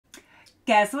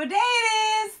Guess what day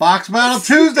it is? Box Battle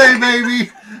Tuesday,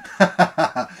 baby!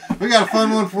 We got a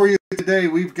fun one for you today.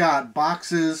 We've got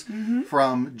boxes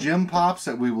from Gym Pops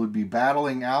that we will be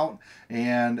battling out.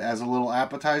 And as a little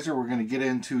appetizer, we're going to get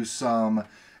into some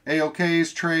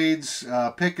AOKs, trades,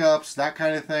 pickups, that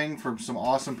kind of thing from some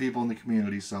awesome people in the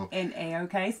community. So, and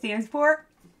AOK stands for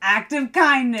Act of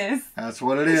Kindness. That's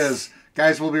what it is.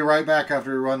 Guys, we'll be right back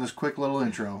after we run this quick little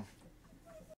intro.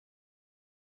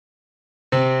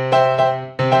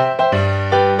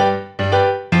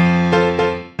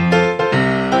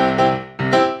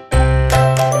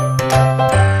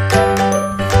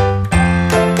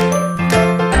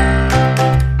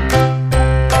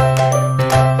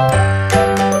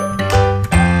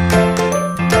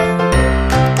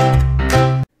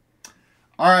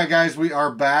 Alright guys, we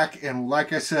are back, and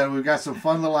like I said, we've got some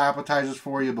fun little appetizers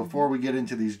for you before we get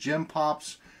into these Gym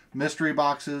Pops mystery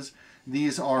boxes.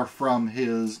 These are from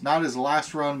his, not his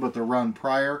last run, but the run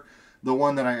prior. The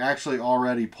one that I actually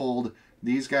already pulled.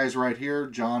 These guys right here,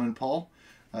 John and Paul.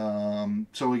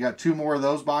 So we got 2 more of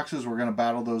those boxes. We're going to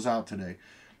battle those out today.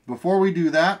 Before we do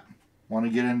that, want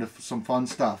to get into some fun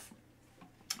stuff.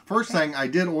 First thing, I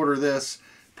did order this,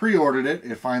 pre-ordered it.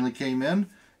 It finally came in.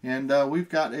 And we've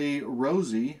got a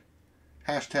Rosie,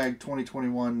 hashtag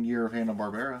 2021 year of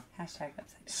Hanna-Barbera. Hashtag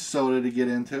upside down. Soda to get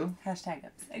into. Hashtag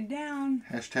upside down.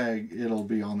 Hashtag it'll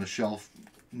be on the shelf,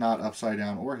 not upside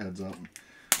down or heads up.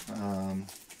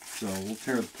 So we'll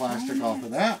tear the plastic off of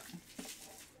that.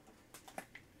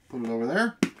 Put it over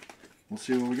there. We'll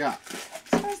see what we got.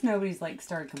 I suppose nobody's like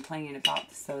started complaining about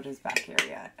the sodas back here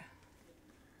yet.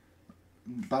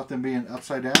 About them being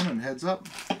upside down and heads up?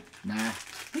 Nah.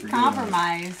 We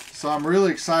compromised. So I'm really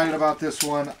excited about this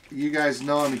one. You guys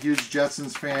know I'm a huge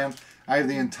Jetsons fan. I have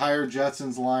the entire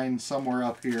Jetsons line somewhere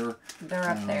up here. They're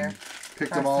up there.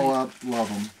 Picked them all up. Love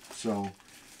them. So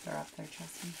they're up there,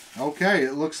 trust me. Okay,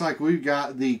 it looks like we've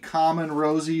got the common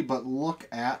Rosie, but look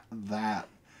at that.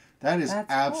 That is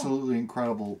absolutely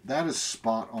incredible. That is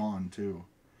spot on, too.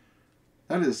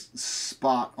 That is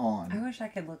spot on. I wish I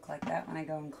could look like that when I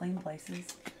go and clean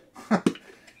places.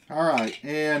 All right,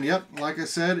 and yep, like I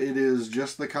said, it is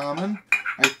just the common.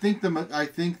 I think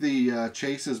the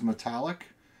chase is metallic,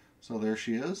 so there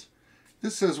she is.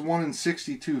 This says 1 in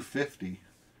 6250.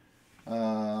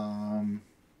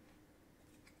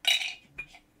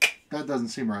 That doesn't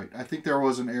seem right. I think there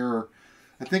was an error.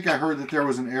 I think I heard that there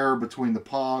was an error between the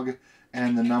POG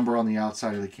and the number on the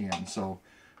outside of the can, so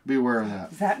be aware of that.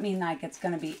 Does that mean like it's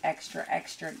going to be extra,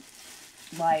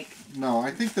 like no,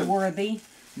 I think worthy?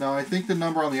 No, I think the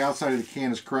number on the outside of the can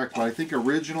is correct, but I think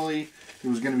originally it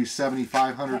was going to be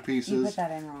 7,500 pieces, you put that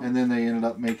in wrong. And then they ended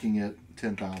up making it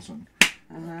 10,000.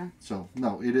 So,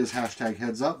 no, it is hashtag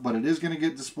heads up, but it is going to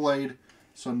get displayed,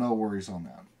 so no worries on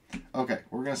that. Okay,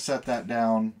 we're going to set that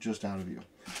down just out of view.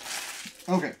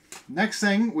 Okay, next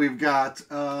thing we've got,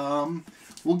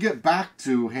 we'll get back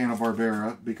to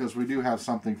Hanna-Barbera because we do have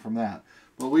something from that.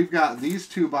 But we've got these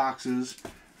 2 boxes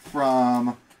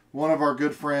from one of our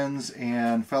good friends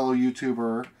and fellow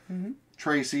YouTuber,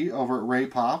 Tracy, over at Rae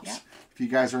Pops. Yep. If you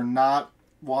guys are not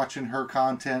watching her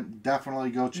content,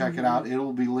 definitely go check it out. It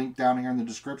will be linked down here in the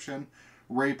description.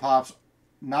 Rae Pops,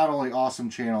 not only awesome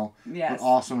channel, but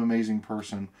awesome, amazing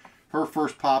person. Her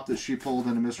first pop that she pulled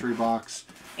in a mystery box.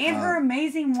 And her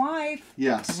amazing wife.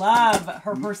 Yes. Love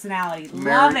her personality.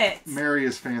 Love it. Mary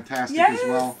is fantastic as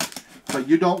well. But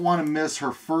you don't want to miss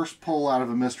her first pull out of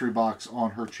a mystery box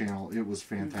on her channel. It was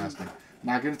fantastic.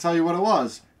 Not going to tell you what it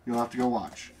was. You'll have to go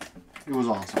watch. It was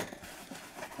awesome.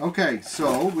 Okay,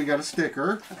 so we got a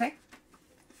sticker. Okay.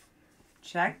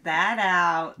 Check that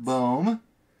out. Boom.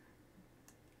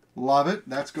 Love it.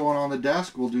 That's going on the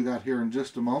desk. We'll do that here in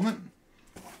just a moment.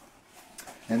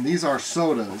 And these are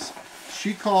sodas.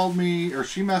 She called me, or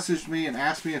she messaged me and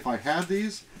asked me if I had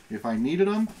these, if I needed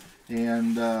them.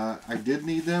 And I did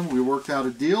need them. We worked out a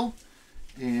deal.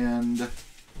 And,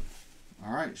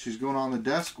 all right, she's going on the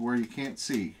desk where you can't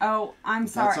see. Oh, I'm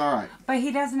sorry. That's all right. But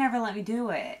he doesn't ever let me do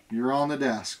it. You're on the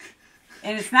desk.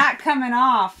 And it's not coming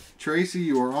off. Tracy,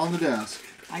 you are on the desk.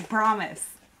 I promise.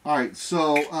 All right,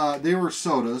 so they were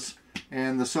sodas.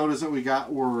 And the sodas that we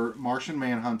got were Martian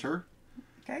Manhunter.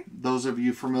 Okay. Those of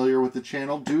you familiar with the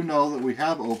channel do know that we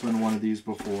have opened one of these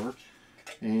before.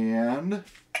 And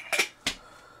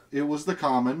it was the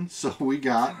common, so we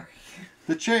got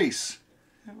the chase.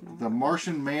 The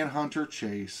Martian Manhunter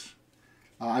chase.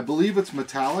 I believe it's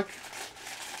metallic.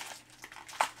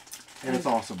 And it's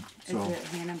awesome. Is it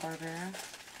Hanna-Barbera?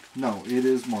 No, it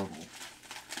is Marvel.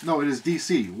 No, it is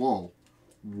DC. Whoa.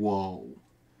 Whoa.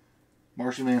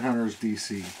 Martian Manhunter is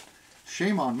DC.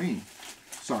 Shame on me.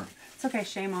 Sorry. It's okay.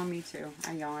 Shame on me, too.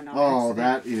 I yawned on Oh,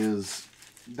 that is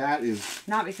that is...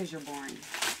 Not because you're boring.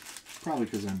 Probably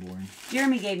because I'm boring.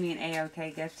 Jeremy gave me an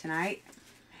AOK gift tonight.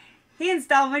 He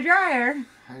installed my dryer.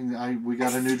 We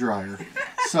got a new dryer.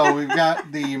 So we've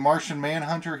got the Martian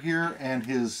Manhunter here, and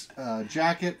his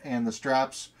jacket and the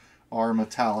straps are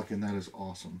metallic, and that is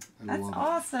awesome. That's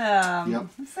awesome. Yep.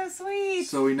 That's so sweet.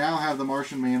 So we now have the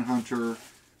Martian Manhunter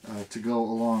to go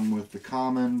along with the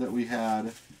common that we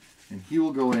had, and he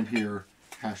will go in here,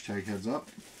 hashtag heads up,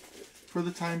 for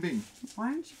the time being.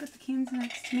 Why don't you put the cans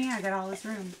next to me? I got all this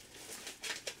room.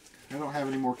 I don't have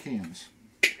any more cans.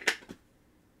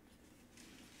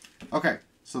 Okay,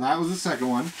 so that was the second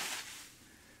one.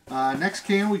 Next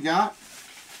can we got,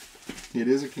 it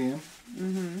is a can,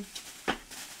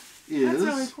 That's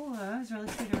really cool though. That was really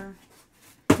sweet of her.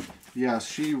 Yes,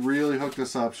 she really hooked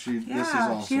us up. This is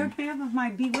awesome. She hooked me up with my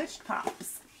Bewitched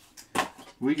Pops.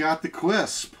 We got the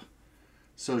Quisp.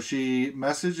 So she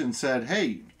messaged and said,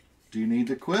 hey, do you need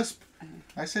the Quisp?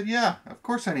 I said, yeah, of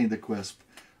course I need the Quisp.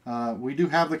 We do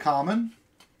have the common,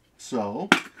 so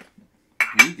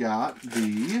we got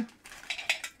the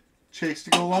chase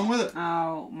to go along with it.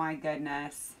 Oh my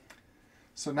goodness.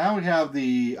 So now we have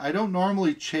the, I don't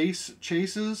normally chase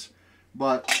chases,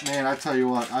 but man, I tell you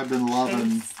what, I've been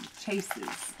loving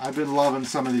chases. I've been loving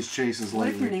some of these chases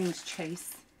lately. What if your name is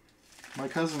Chase? My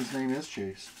cousin's name is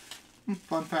Chase.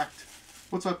 Fun fact.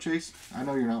 What's up, Chase? I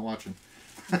know you're not watching.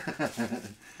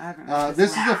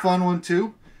 This is a fun one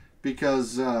too,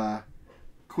 because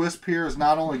Quisp here is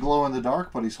not only glow in the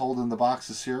dark, but he's holding the box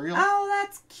of cereal. Oh,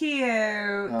 that's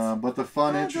cute. But the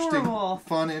fun,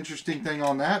 interesting thing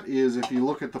on that is if you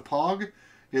look at the Pog,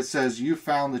 it says you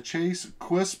found the Chase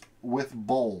Quisp with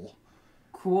bowl.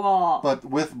 Cool. But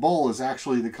with bowl is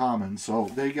actually the common, so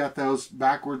they got those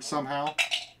backwards somehow.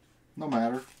 No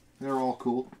matter, they're all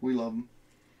cool. We love them.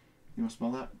 You want to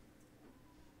smell that?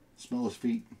 Smell his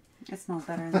feet. It smells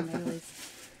better than Bailey's.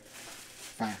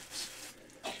 Facts.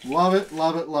 Love it,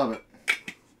 love it, love it.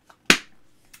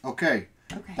 Okay.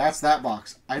 That's that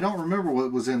box. I don't remember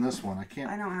what was in this one. I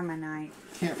don't have my knife.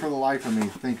 Can't for the life of me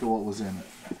think of what was in it.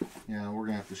 Yeah, we're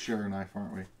gonna have to share a knife,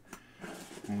 aren't we?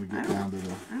 When we get down to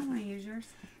the. I don't want to use yours.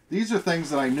 These are things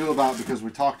that I knew about because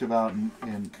we talked about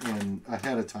in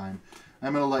ahead of time.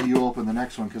 I'm gonna let you open the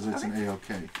next one because it's an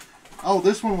AOK. Oh,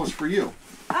 this one was for you.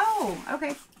 Oh,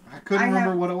 okay. I couldn't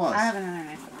remember what it was. I have another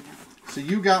knife. So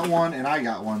you got one and I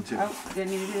got one too. Oh,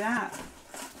 didn't even do that.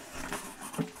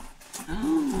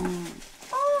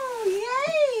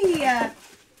 Oh, yay!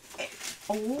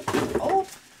 Oh.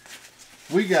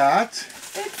 We got...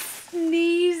 It's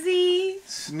Sneezy.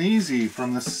 Sneezy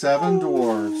from the Seven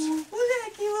Dwarves. Look at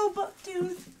that cute little buck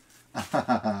tooth.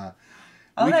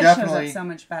 Oh, that shows up so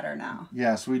much better now.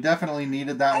 Yes, we definitely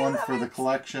needed that one for the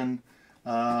collection.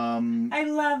 I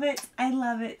love it. I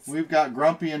love it. We've got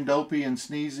Grumpy and Dopey and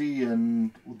Sneezy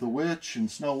and the Witch and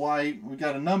Snow White. We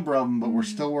got a number of them, but we're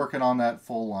still working on that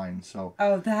full line. So.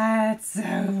 Oh, that's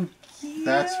so cute.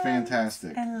 That's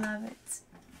fantastic. I love it.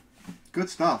 Good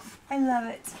stuff. I love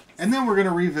it. And then we're going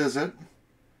to revisit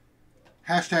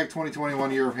hashtag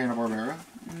 2021 Year of Hanna-Barbera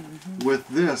with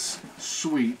this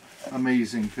sweet,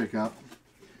 amazing pickup.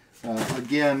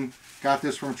 Again, got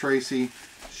this from Tracy.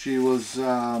 She was...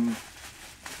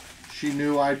 she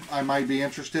knew I might be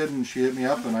interested, and she hit me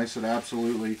up, and I said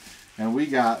absolutely. And we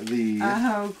got the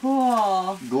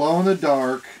cool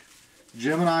glow-in-the-dark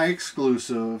Gemini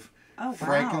exclusive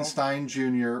Frankenstein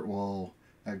Jr. Whoa,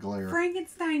 that glare.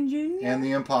 Frankenstein Jr. And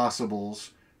the Impossibles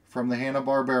from the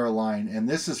Hanna-Barbera line, and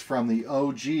this is from the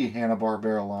OG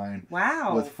Hanna-Barbera line.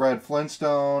 Wow. With Fred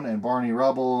Flintstone and Barney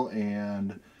Rubble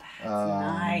and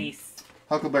nice.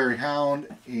 Huckleberry Hound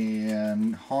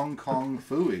and Hong Kong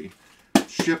Phooey.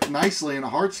 Shipped nicely in a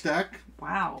hard stack.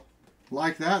 Wow.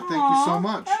 Like that. Thank you so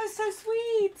much. That was so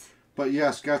sweet. But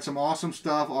yes, got some awesome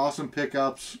stuff, awesome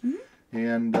pickups,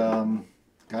 and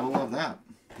gotta love that.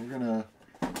 We're gonna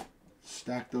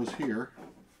stack those here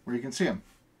where you can see them.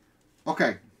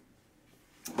 Okay.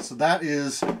 So that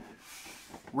is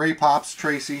Rae Pops,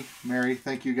 Tracy, Mary.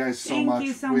 Thank you guys so much. Thank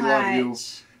you so we much. love you.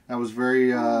 That was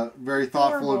very, very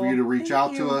thoughtful of you to reach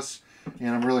out to us. And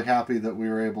I'm really happy that we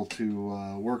were able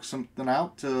to work something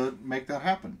out to make that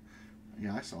happen.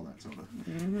 Yeah, I saw that soda.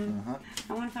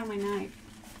 I want to find my knife.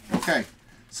 Okay.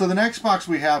 So the next box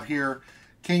we have here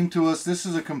came to us. This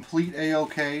is a complete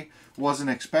AOK. Wasn't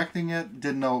expecting it.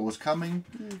 Didn't know it was coming.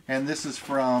 And this is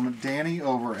from Danny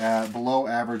over at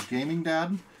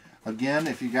BelowAverageGamingDad. Again,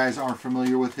 if you guys aren't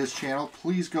familiar with his channel,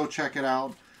 please go check it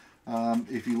out.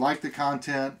 If you like the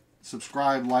content,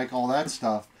 subscribe, like, all that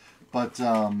stuff. But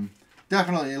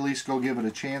definitely at least go give it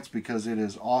a chance because it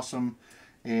is awesome.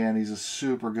 And he's a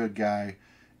super good guy.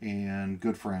 and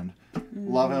good friend.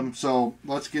 Love him. So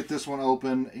let's get this one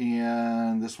open,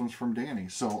 and this one's from Danny.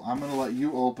 So I'm going to let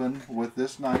you open with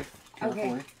this knife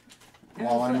carefully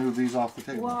while I move these off the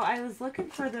table. Well, I was looking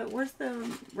for where's the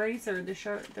razor,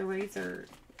 the razor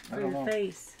for your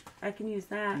face. I can use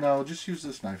that. No, just use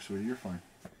this knife, sweetie. You're fine.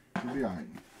 You'll be all right.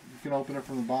 You can open it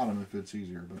from the bottom if it's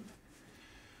easier, but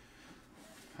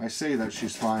I say that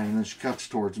she's fine, and then she cuts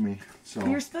towards me. So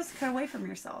you're supposed to cut away from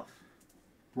yourself.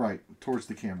 Right, towards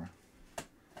the camera.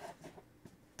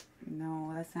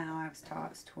 No, that's not how I was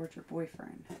taught. It's towards your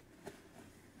boyfriend.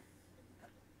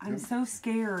 I'm so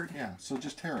scared. Yeah, so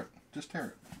just tear it. Just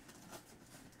tear it.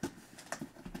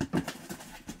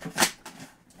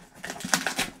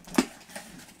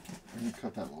 And you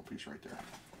cut that little piece right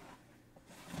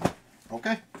there.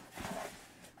 Okay.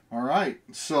 All right.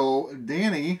 So,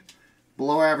 Danny,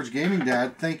 Below Average Gaming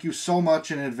Dad, thank you so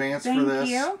much in advance for this. Thank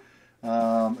you.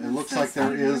 It looks like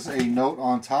there is a note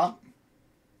on top.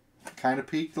 Kind of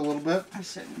peeked a little bit. I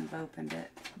shouldn't have opened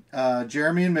it.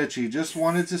 Jeremy and Mitchie, just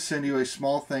wanted to send you a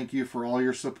small thank you for all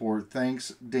your support. Thanks,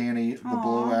 Danny, the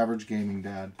Below Average Gaming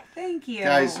Dad. Thank you.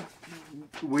 Guys,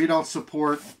 we don't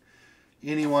support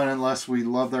anyone unless we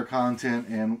love their content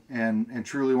and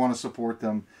truly want to support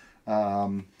them.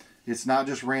 It's not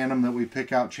just random that we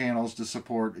pick out channels to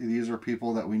support. These are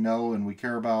people that we know and we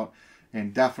care about.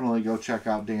 And definitely go check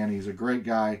out Danny. He's a great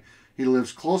guy. He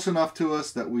lives close enough to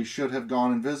us that we should have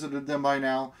gone and visited them by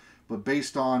now. But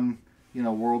based on, you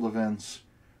know, world events,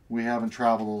 we haven't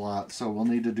traveled a lot. So we'll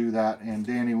need to do that. And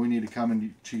Danny, we need to come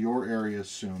into your area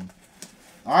soon.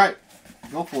 All right.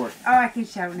 Go for it. Oh, I can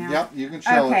show now. Yep, you can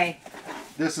show it. Okay.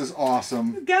 This is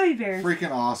awesome. Gummy bears.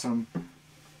 Freaking awesome.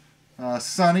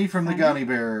 Sunny from the Gummy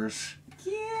Bears.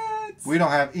 Cute. We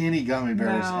don't have any gummy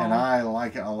bears, No. and I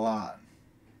like it a lot.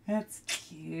 That's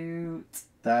cute.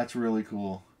 That's really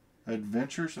cool.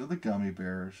 Adventures of the Gummy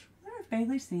Bears. I wonder if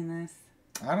Bailey's seen this.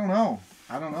 I don't know.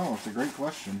 I don't know. It's a great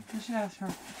question. I should ask her.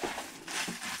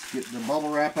 Let's get the bubble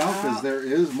wrap out because there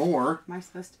is more. Am I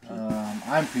supposed to peek?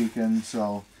 I'm peeking,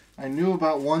 so I knew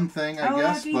about one thing, I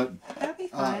guess, that'd be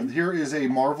fun. here is a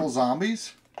Marvel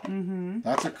Zombies. Mm-hmm.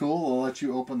 That's a cool. I'll let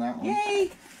you open that one.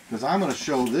 Yay! Because I'm going to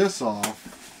show this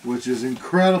off, which is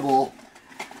incredible.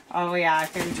 Oh, yeah. I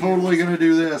figured Totally going to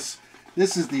do this.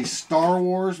 This is the Star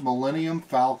Wars Millennium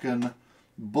Falcon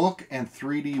book and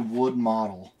 3D wood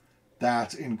model.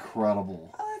 That's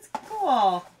incredible. Oh, that's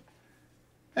cool.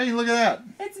 Hey, look at that.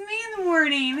 It's me in the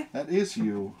morning. That is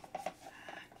you.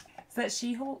 Is that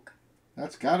She-Hulk?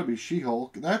 That's got to be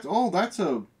She-Hulk. That's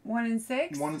a 1 in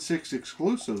 6? 1 in 6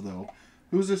 exclusive, though.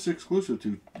 Who's this exclusive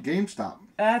to? GameStop.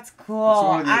 That's cool. It's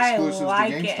one of the exclusives to I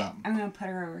like GameStop. it. I'm going to put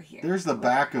her over here. There's the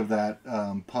back of that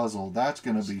puzzle. That's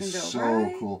going to be so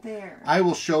right cool. there. I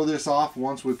will show this off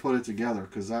once we put it together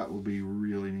because that will be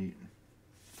really neat.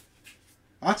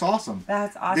 That's awesome.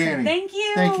 That's awesome. Danny, thank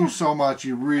you. Thank you so much.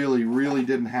 You really, really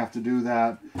didn't have to do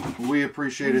that. We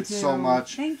appreciate it so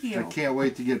much. Thank you. I can't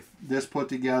wait to get this put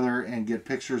together and get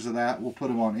pictures of that. We'll put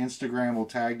them on Instagram. We'll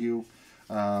tag you.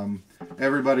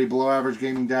 Everybody, Below Average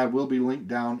Gaming Dad will be linked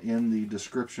down in the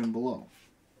description below.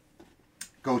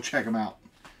 Go check them out.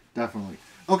 Definitely.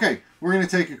 Okay, we're going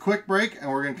to take a quick break and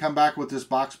we're going to come back with this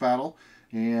box battle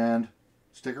and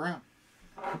stick around.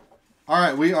 All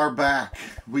right, we are back.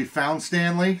 We found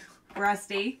Stanley.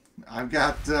 Rusty. I've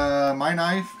got my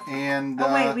knife and...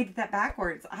 oh, wait, we did that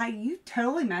backwards. You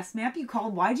totally messed me up.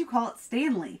 Why'd you call it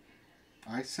Stanley?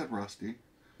 I said Rusty.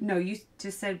 No, you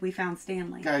just said we found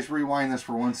Stanley. Guys, rewind this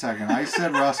for 1 second. I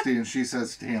said Rusty and she said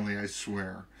Stanley, I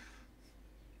swear.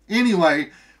 Anyway,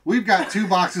 we've got 2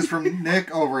 boxes from Nick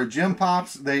over at Gym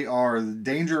Pops. They are the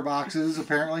danger boxes,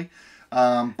 apparently.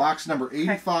 Box number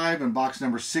 85 and box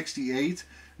number 68.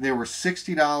 They were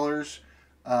 $60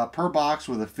 per box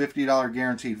with a $50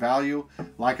 guaranteed value.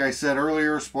 Like I said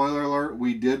earlier, spoiler alert,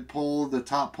 we did pull the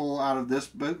top pull out of this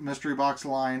mystery box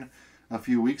line a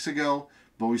few weeks ago.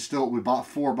 But we bought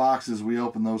 4 boxes. We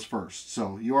opened those first.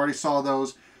 So you already saw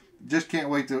those. Just can't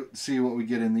wait to see what we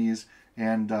get in these.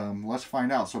 And let's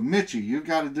find out. So Mitchie, you've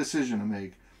got a decision to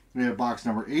make. We have box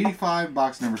number 85,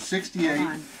 box number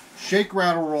 68. Shake,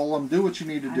 rattle, roll them. Do what you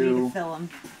need to do. I need to fill them.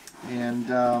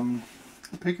 And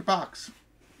pick your box.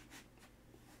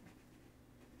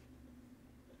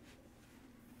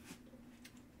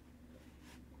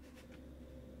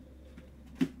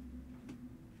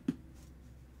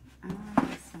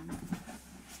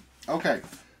 Okay,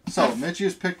 so Mitchie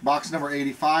has picked box number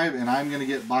 85, and I'm going to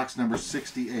get box number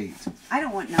 68. I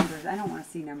don't want numbers. I don't want to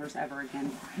see numbers ever again.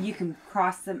 You can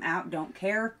cross them out. Don't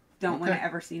care. Don't want to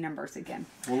ever see numbers again.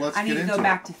 Well, let's get into it. I need to go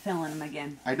back to filling them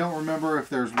again. I don't remember if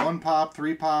there's 1 pop,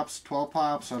 3 pops, 12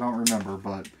 pops. I don't remember,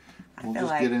 but We'll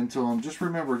just get into them. Just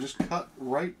remember, just cut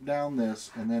right down this,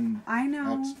 and then I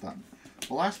know that's done.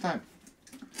 Well, last time,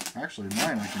 actually,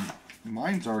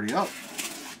 mine's already up.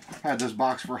 Had this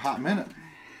box for a hot minute.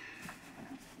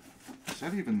 Is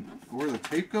that even where the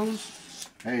tape goes?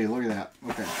 Hey, look at that.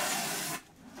 Okay.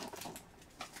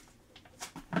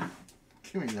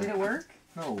 Give me that. Did it work?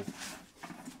 No.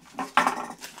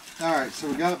 Alright, so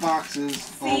we got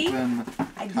boxes open.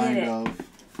 I did it. Of.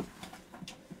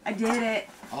 I did it.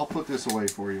 I'll put this away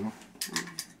for you.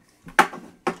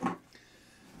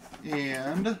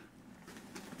 And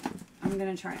I'm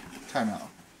going to try it. time out.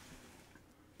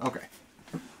 Okay.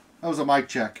 That was a mic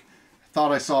check.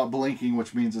 Thought I saw it blinking,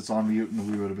 which means it's on mute, and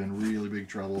we would have been in really big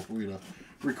trouble if we'd have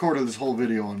recorded this whole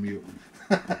video on mute.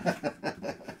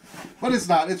 But it's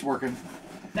not. It's working.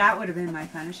 That would have been my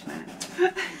punishment.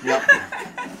 Yep.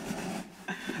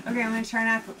 Okay, I'm going to try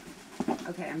not to...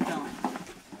 Okay, I'm filling.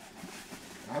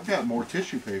 I've got more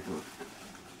tissue paper.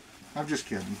 I'm just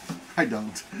kidding. I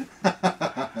don't.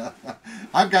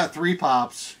 I've got 3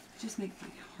 pops. It just makes my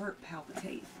heart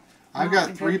palpitate. I've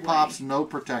got 3 pops, no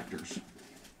protectors.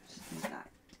 Just make that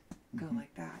go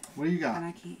like that. What do you got? And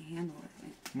I can't handle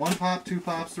it. 1 pop, 2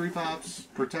 pops, 3 pops,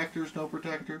 protectors, no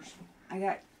protectors? I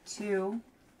got 2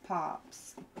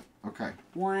 pops. Okay.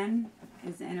 1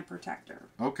 is in a protector.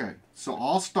 Okay. So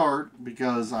I'll start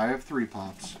because I have 3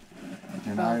 pops.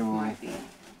 And Both I will. might be.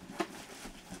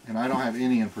 And I don't have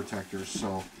any in protectors,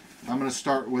 so I'm going to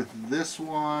start with this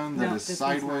one that is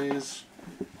sideways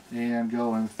and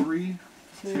go in 3,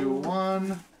 2,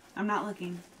 1. I'm not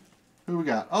looking. Who we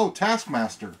got? Oh,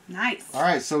 Taskmaster. Nice. All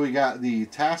right, so we got the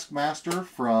Taskmaster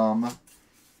from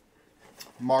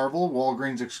Marvel,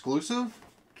 Walgreens exclusive.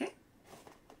 Okay.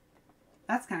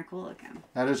 That's kind of cool looking.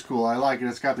 That is cool. I like it.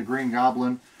 It's got the Green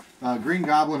Goblin. Green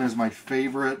Goblin is my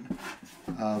favorite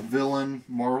villain,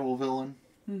 Marvel villain.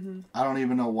 I don't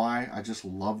even know why. I just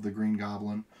love the Green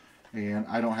Goblin. And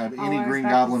I don't have any Green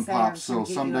Goblin pops, so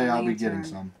someday I'll be getting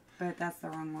some. But that's the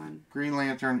wrong one. Green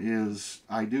Lantern is,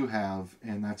 I do have,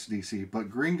 and that's DC. But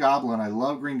Green Goblin, I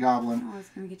love Green Goblin. Oh, I was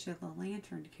going to get you a little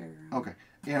lantern to carry around. Okay.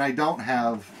 And I don't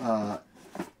have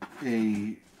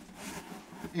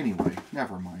Anyway,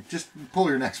 never mind. Just pull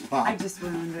your next pop. I just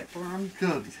ruined it for him.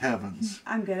 Good heavens.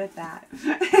 I'm good at that.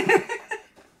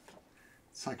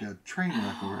 It's like a train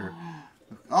wreck over here.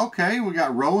 Okay, we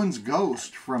got Rowan's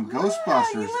Ghost from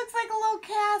Ghostbusters. He looks like a little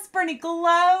Casper and he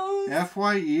glows.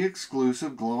 FYE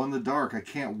exclusive glow in the dark. I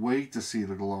can't wait to see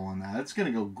the glow on that. It's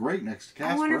going to go great next to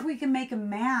Casper. I wonder if we can make him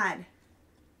mad.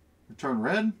 Turn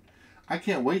red? I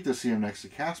can't wait to see him next to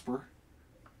Casper.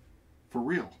 For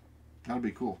real. That would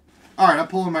be cool. Alright, I'm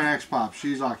pulling my next pop.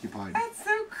 She's occupied. That's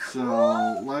so cool.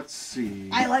 So, let's see.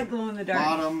 I like glow in the dark.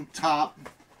 Bottom, top.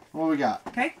 What we got?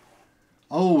 Okay.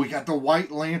 Oh, we got the White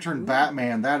Lantern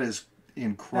Batman. That is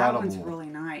incredible. That one's really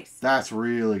nice. That's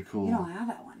really cool. You don't have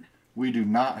that one. We do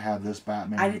not have this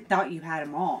Batman. I thought you had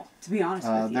them all, to be honest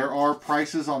with you. There are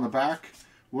prices on the back.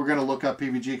 We're going to look up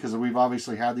PVG because we've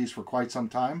obviously had these for quite some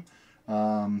time.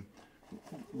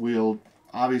 We'll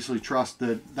obviously trust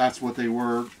that that's what they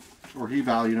were, or he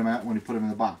valued them at when he put them in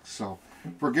the box. So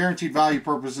for guaranteed value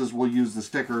purposes, we'll use the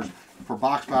stickers. For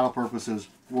box battle purposes,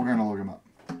 we're going to look them up.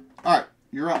 All right,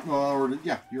 you're up.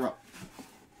 Yeah, you're up.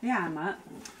 Yeah, I'm up.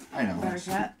 I know. Better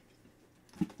cut.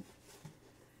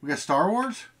 We got Star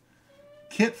Wars?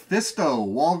 Kit Fisto,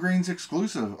 Walgreens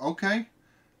exclusive. Okay.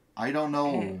 I don't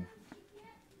know. Okay.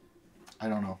 I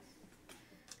don't know.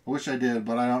 I wish I did,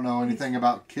 but I don't know anything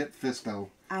about Kit Fisto.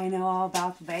 I know all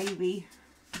about the baby.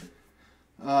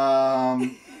 We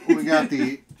got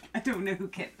the... I don't know who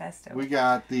Kit Fisto is. We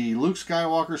got the Luke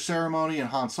Skywalker ceremony and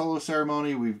Han Solo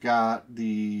ceremony. We've got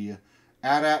the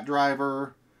AT-AT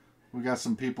driver. We got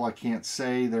some people I can't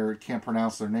say. They can't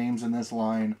pronounce their names in this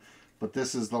line. But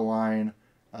this is the line.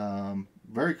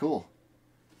 Very cool.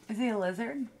 Is he a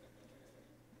lizard?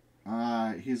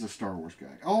 He's a Star Wars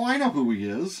guy. Oh, I know who he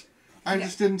is. I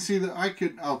just didn't see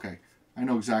that. Okay. I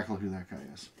know exactly who that guy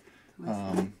is.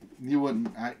 You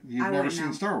wouldn't. You've never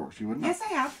seen Star Wars. You wouldn't know. Yes,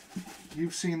 I have.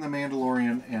 You've seen The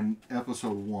Mandalorian and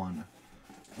Episode 1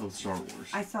 of Star Wars.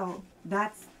 I saw.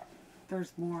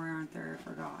 There's more, aren't there? I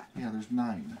forgot. Yeah, there's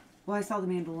 9. Well, I saw The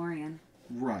Mandalorian.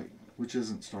 Right, which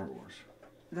isn't Star Wars.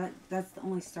 That's the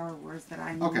only Star Wars that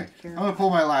I know. Okay, I'm going to pull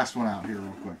my last one out here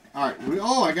real quick. All right.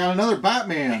 I got another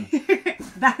Batman.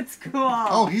 That's cool.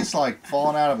 Oh, he's like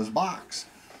falling out of his box.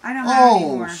 I don't have any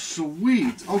more. Oh,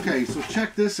 sweet. Okay, so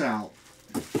check this out.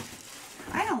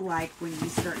 I don't like when you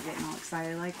start getting all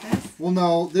excited like this. Well,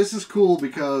 no, this is cool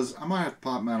because I might have to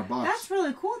pop him out of box. That's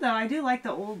really cool, though. I do like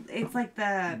the old... It's like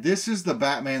the... This is the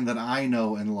Batman that I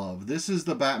know and love. This is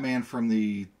the Batman from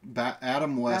the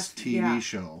Adam West TV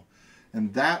show.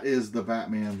 And that is the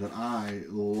Batman that I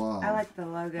love. I like the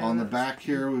logo. On the back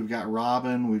here, we've got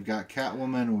Robin, we've got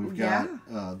Catwoman, we've got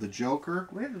the Joker.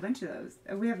 We have a bunch of those.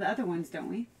 We have the other ones, don't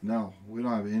we? No, we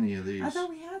don't have any of these. I thought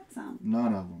we had some.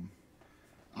 None of them.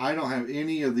 I don't have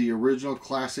any of the original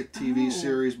classic TV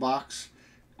series box.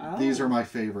 Oh. These are my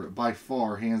favorite. By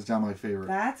far, hands down my favorite.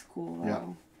 That's cool, though.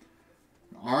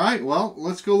 Yeah. All right, well,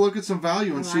 let's go look at some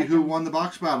value and see who won the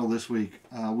box battle this week.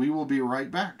 We will be right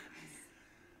back.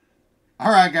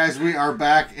 All right, guys, we are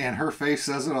back, and her face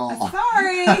says it all.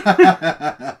 Sorry.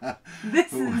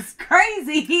 This is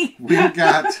crazy. We've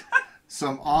got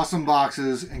some awesome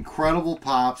boxes, incredible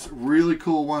pops, really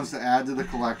cool ones to add to the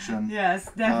collection.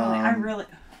 Yes, definitely.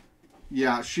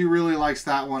 Yeah, she really likes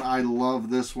that one. I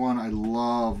love this one. I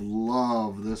love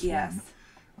this one.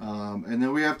 And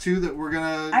then we have two that we're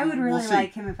going to... I would really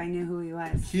like him if I knew who he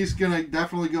was. He's going to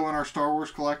definitely go in our Star Wars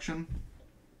collection.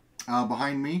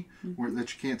 Behind me,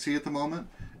 that you can't see at the moment.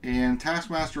 And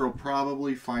Taskmaster will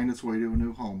probably find its way to a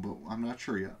new home, but I'm not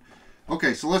sure yet.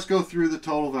 Okay, so let's go through the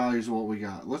total values of what we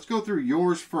got. Let's go through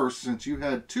yours first, since you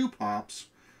had two pops,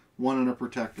 one and a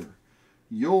protector.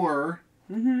 Your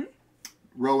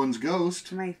Rowan's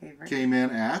Ghost, my favorite, came in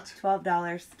at $12.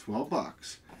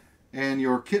 $12. And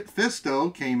your Kit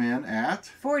Fisto came in at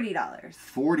 $40.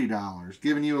 $40,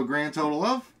 giving you a grand total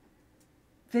of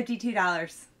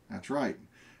 $52. That's right.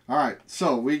 All right,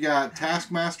 so we got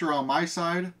Taskmaster on my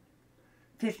side.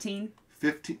 15.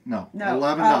 No,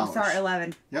 $11. Oh, sorry,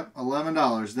 11. Yep,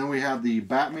 $11. Then we have the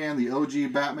Batman, the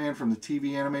OG Batman from the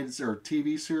TV animated or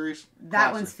TV series.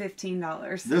 That one's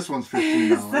 $15. This one's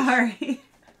 $15. Sorry.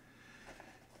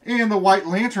 And the White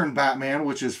Lantern Batman,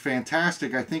 which is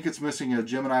fantastic. I think it's missing a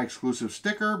Gemini exclusive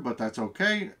sticker, but that's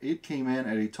okay. It came in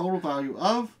at a total value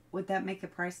of... Would that make the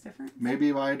price difference?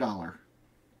 Maybe by $1.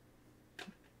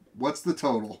 What's the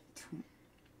total?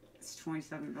 It's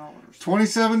 $27.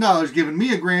 $27, giving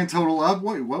me a grand total of...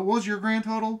 Wait, what was your grand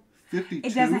total? 52?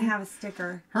 It doesn't have a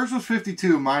sticker. Hers was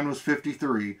 52. Mine was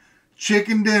 53.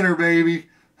 Chicken dinner, baby.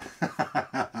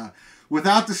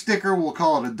 Without the sticker, we'll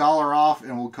call it $1 off,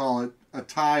 and we'll call it a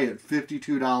tie at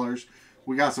 $52.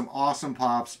 We got some awesome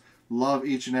pops. Love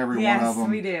each and every one of them. Yes,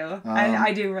 we do.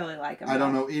 I do really like them. I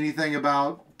don't know anything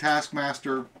about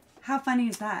Taskmaster. How funny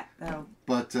is that, though?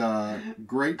 But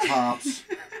great pops.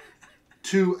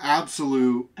 Two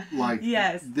absolute, like,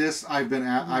 this I've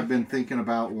been thinking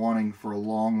about wanting for a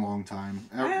long time.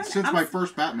 Since my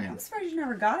first Batman. I'm surprised you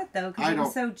never got it, though, because it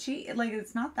was so cheap. Like,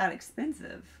 it's not that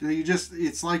expensive.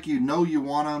 It's like you know you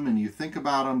want them and you think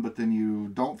about them, but then you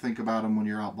don't think about them when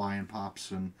you're out buying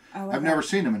pops. And I've never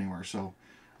seen them anywhere, so.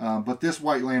 But this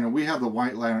White Lantern, we have the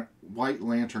White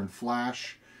Lantern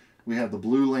Flash. We have the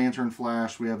Blue Lantern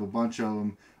Flash. We have a bunch of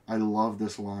them. I love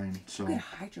this line. So. We could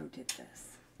hydro dip this.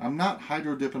 I'm not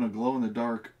hydro dipping a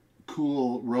glow-in-the-dark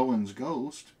cool Rowan's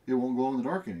Ghost. It won't glow in the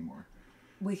dark anymore.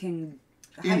 We can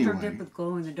hydro dip with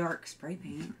glow-in-the-dark spray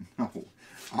paint. No.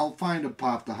 I'll find a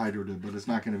pop to hydro dip, but it's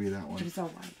not going to be that one. But it's all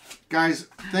white. Guys,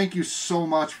 thank you so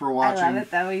much for watching. I love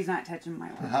it, though. He's not touching my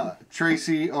one.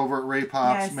 Tracy over at Rae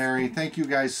Pops, Mary, thank you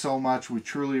guys so much. We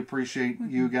truly appreciate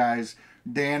you guys.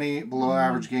 Danny, Below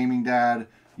Average Gaming Dad,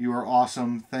 you are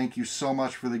awesome. Thank you so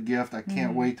much for the gift. I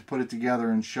can't wait to put it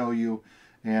together and show you.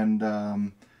 And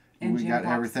we got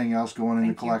everything else going in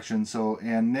the collection. So,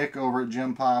 and Nick over at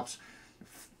Gym Pops,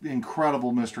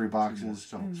 incredible mystery boxes.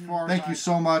 So thank you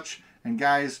so much. And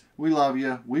guys, we love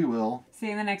you. We will. See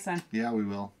you in the next one. Yeah, we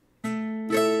will.